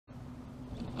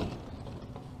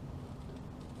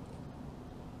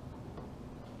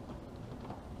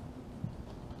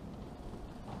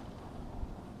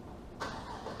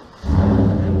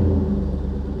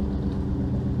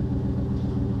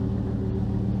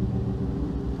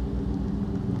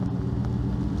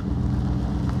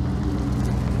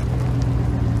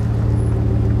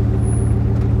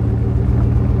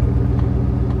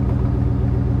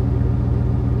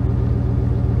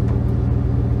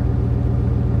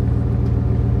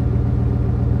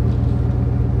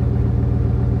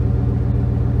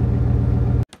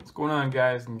Going on,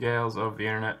 guys and gals of the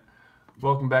internet?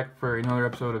 Welcome back for another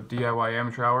episode of DIY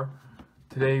Amateur Hour.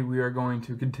 Today we are going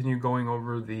to continue going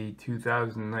over the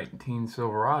 2019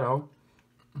 Silverado,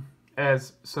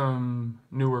 as some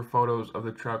newer photos of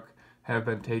the truck have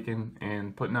been taken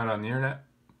and put out on the internet.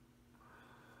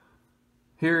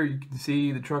 Here you can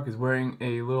see the truck is wearing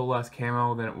a little less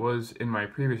camo than it was in my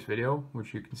previous video,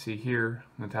 which you can see here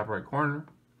in the top right corner.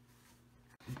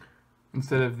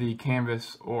 Instead of the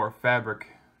canvas or fabric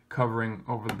covering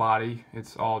over the body,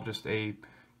 it's all just a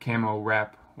camo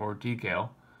wrap or decal.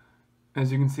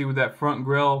 As you can see with that front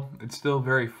grille, it's still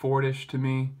very Fordish to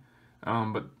me,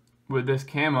 but with this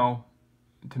camo,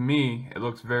 to me, it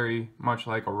looks very much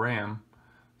like a Ram.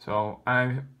 So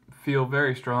I feel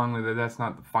very strongly that that's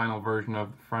not the final version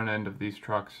of the front end of these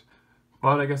trucks.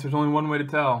 But I guess there's only one way to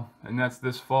tell, and that's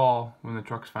this fall when the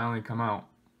trucks finally come out.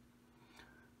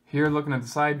 Here, looking at the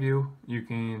side view, you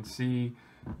can see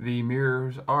the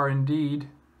mirrors are indeed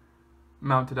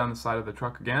mounted on the side of the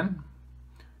truck again.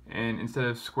 And instead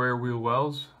of square wheel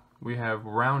wells, we have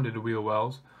rounded wheel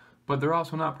wells, but they're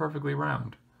also not perfectly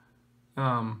round.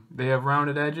 They have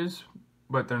rounded edges,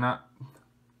 but they're not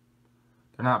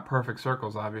perfect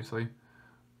circles, obviously.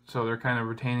 So they're kind of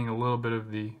retaining a little bit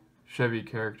of the Chevy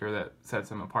character that sets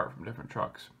them apart from different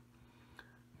trucks.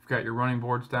 You've got your running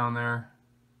boards down there,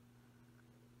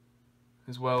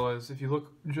 as well as if you look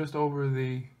just over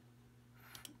the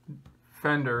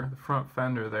fender, the front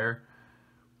fender there,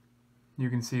 you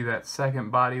can see that second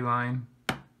body line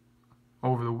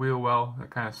over the wheel well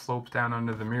that kind of slopes down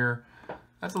under the mirror.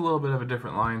 That's a little bit of a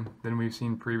different line than we've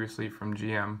seen previously from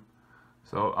GM.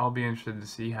 So I'll be interested to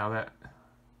see how that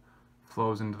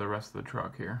flows into the rest of the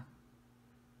truck here.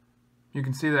 You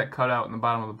can see that cut out in the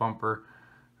bottom of the bumper.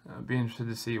 Be interested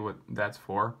to see what that's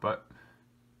for, but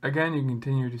again, you can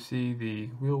continue to see the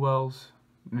wheel wells.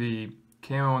 The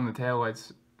camo on the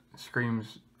taillights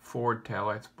screams Ford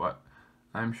taillights, but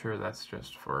I'm sure that's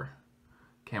just for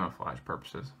camouflage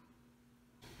purposes.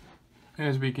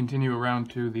 As we continue around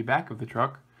to the back of the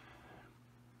truck,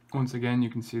 once again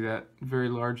you can see that very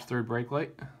large third brake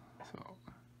light.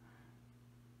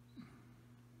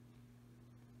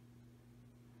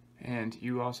 And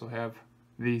you also have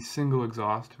the single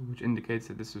exhaust, which indicates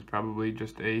that this is probably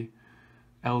just a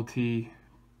LT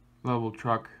level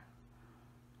truck,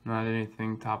 not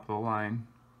anything top of the line.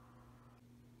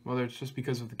 Whether it's just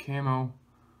because of the camo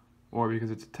or because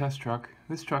it's a test truck,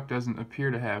 this truck doesn't appear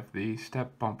to have the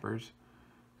step bumpers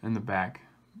in the back,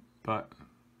 but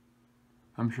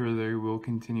I'm sure they will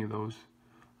continue those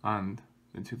on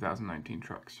the 2019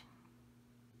 trucks.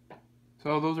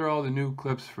 So those are all the new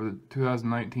clips for the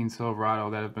 2019 Silverado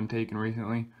that have been taken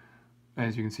recently.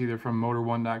 As you can see, they're from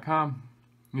motor1.com.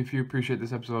 If you appreciate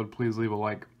this episode, please leave a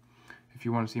like. If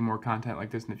you want to see more content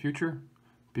like this in the future,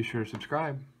 be sure to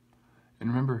subscribe. And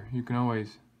remember, you can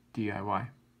always DIY.